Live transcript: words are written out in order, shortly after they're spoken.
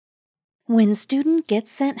When student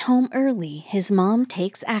gets sent home early, his mom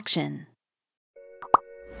takes action.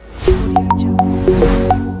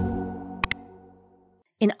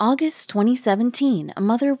 In August 2017, a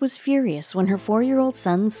mother was furious when her 4-year-old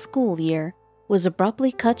son's school year was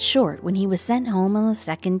abruptly cut short when he was sent home on the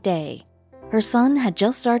second day. Her son had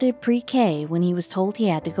just started pre-K when he was told he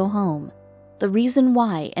had to go home. The reason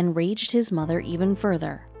why enraged his mother even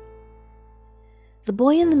further. The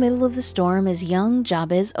boy in the middle of the storm is young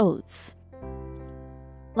Jabez Oates.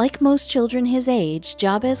 Like most children his age,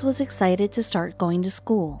 Jabez was excited to start going to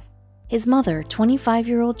school. His mother,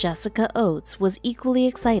 25-year-old Jessica Oates, was equally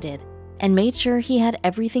excited and made sure he had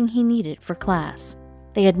everything he needed for class.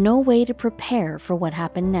 They had no way to prepare for what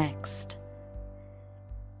happened next.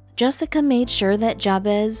 Jessica made sure that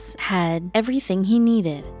Jabez had everything he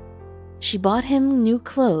needed. She bought him new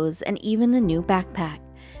clothes and even a new backpack.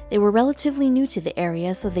 They were relatively new to the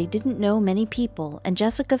area, so they didn't know many people, and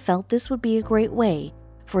Jessica felt this would be a great way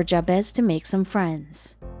for Jabez to make some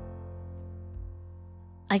friends.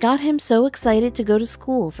 "I got him so excited to go to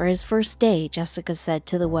school for his first day," Jessica said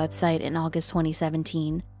to the website in August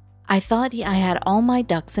 2017. "I thought I had all my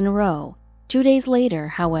ducks in a row." 2 days later,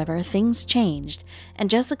 however, things changed, and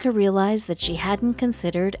Jessica realized that she hadn't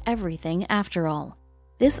considered everything after all.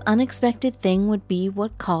 This unexpected thing would be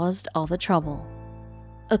what caused all the trouble.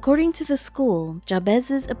 According to the school,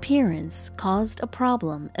 Jabez's appearance caused a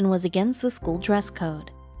problem and was against the school dress code.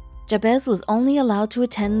 Jabez was only allowed to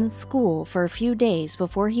attend the school for a few days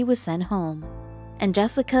before he was sent home, and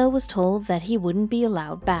Jessica was told that he wouldn't be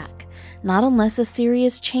allowed back, not unless a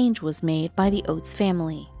serious change was made by the Oates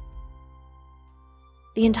family.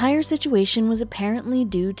 The entire situation was apparently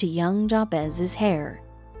due to young Jabez's hair.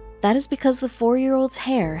 That is because the 4-year-old's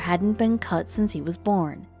hair hadn't been cut since he was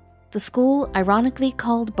born. The school, ironically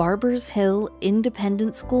called Barbers Hill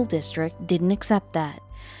Independent School District, didn't accept that.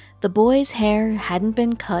 The boy's hair hadn't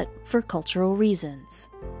been cut for cultural reasons.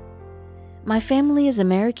 "My family is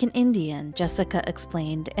American Indian," Jessica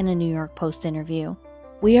explained in a New York Post interview.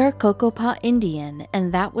 "We are Cocopah Indian,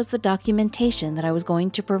 and that was the documentation that I was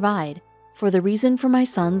going to provide for the reason for my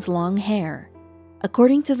son's long hair."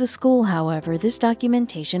 According to the school, however, this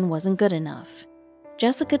documentation wasn't good enough.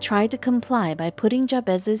 Jessica tried to comply by putting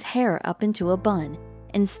Jabez's hair up into a bun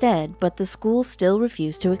instead, but the school still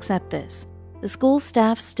refused to accept this. The school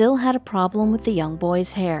staff still had a problem with the young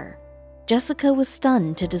boy's hair. Jessica was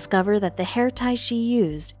stunned to discover that the hair tie she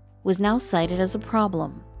used was now cited as a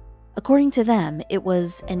problem. According to them, it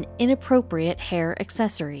was an inappropriate hair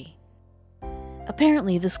accessory.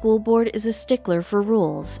 Apparently, the school board is a stickler for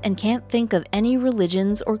rules and can't think of any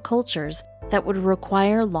religions or cultures that would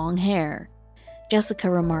require long hair,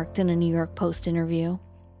 Jessica remarked in a New York Post interview.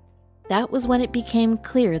 That was when it became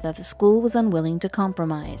clear that the school was unwilling to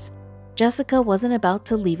compromise. Jessica wasn't about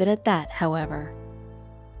to leave it at that, however.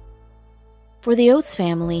 For the Oates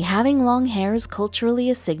family, having long hair is culturally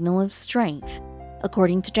a signal of strength,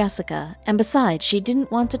 according to Jessica, and besides, she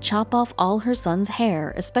didn't want to chop off all her son's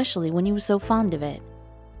hair, especially when he was so fond of it.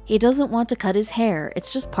 "He doesn't want to cut his hair,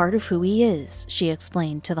 it's just part of who he is," she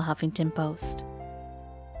explained to the Huffington Post.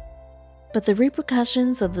 But the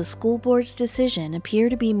repercussions of the school board's decision appear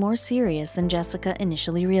to be more serious than Jessica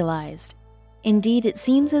initially realized. Indeed, it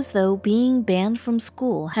seems as though being banned from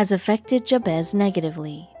school has affected Jabez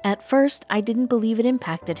negatively. "At first, I didn't believe it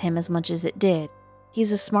impacted him as much as it did.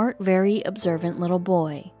 He's a smart, very observant little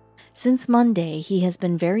boy. Since Monday, he has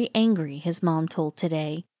been very angry," his mom told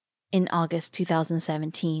Today in August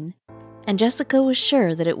 2017. And Jessica was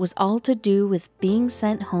sure that it was all to do with being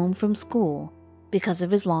sent home from school because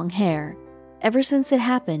of his long hair. Ever since it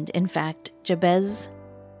happened, in fact, Jabez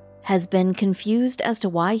has been confused as to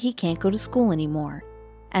why he can't go to school anymore,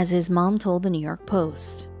 as his mom told the New York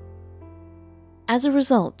Post. As a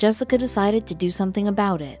result, Jessica decided to do something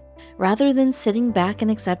about it. Rather than sitting back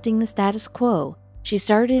and accepting the status quo, she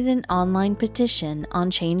started an online petition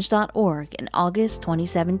on change.org in August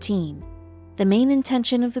 2017. The main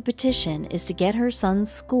intention of the petition is to get her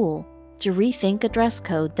son's school to rethink a dress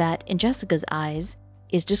code that, in Jessica's eyes,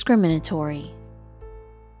 is discriminatory.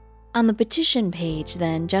 On the petition page,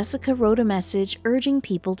 then, Jessica wrote a message urging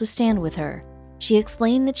people to stand with her. She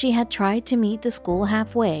explained that she had tried to meet the school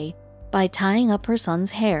halfway by tying up her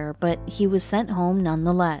son's hair, but he was sent home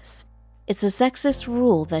nonetheless. "It's a sexist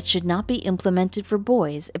rule that should not be implemented for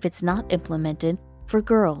boys if it's not implemented for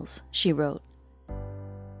girls," she wrote.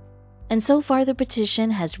 And so far, the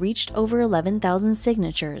petition has reached over 11,000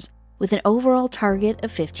 signatures, with an overall target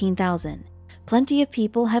of 15,000. Plenty of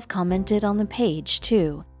people have commented on the page,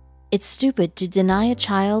 too. "It's stupid to deny a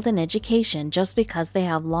child an education just because they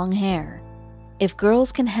have long hair. If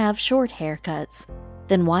girls can have short haircuts,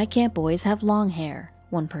 Then why can't boys have long hair?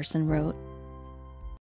 One person wrote.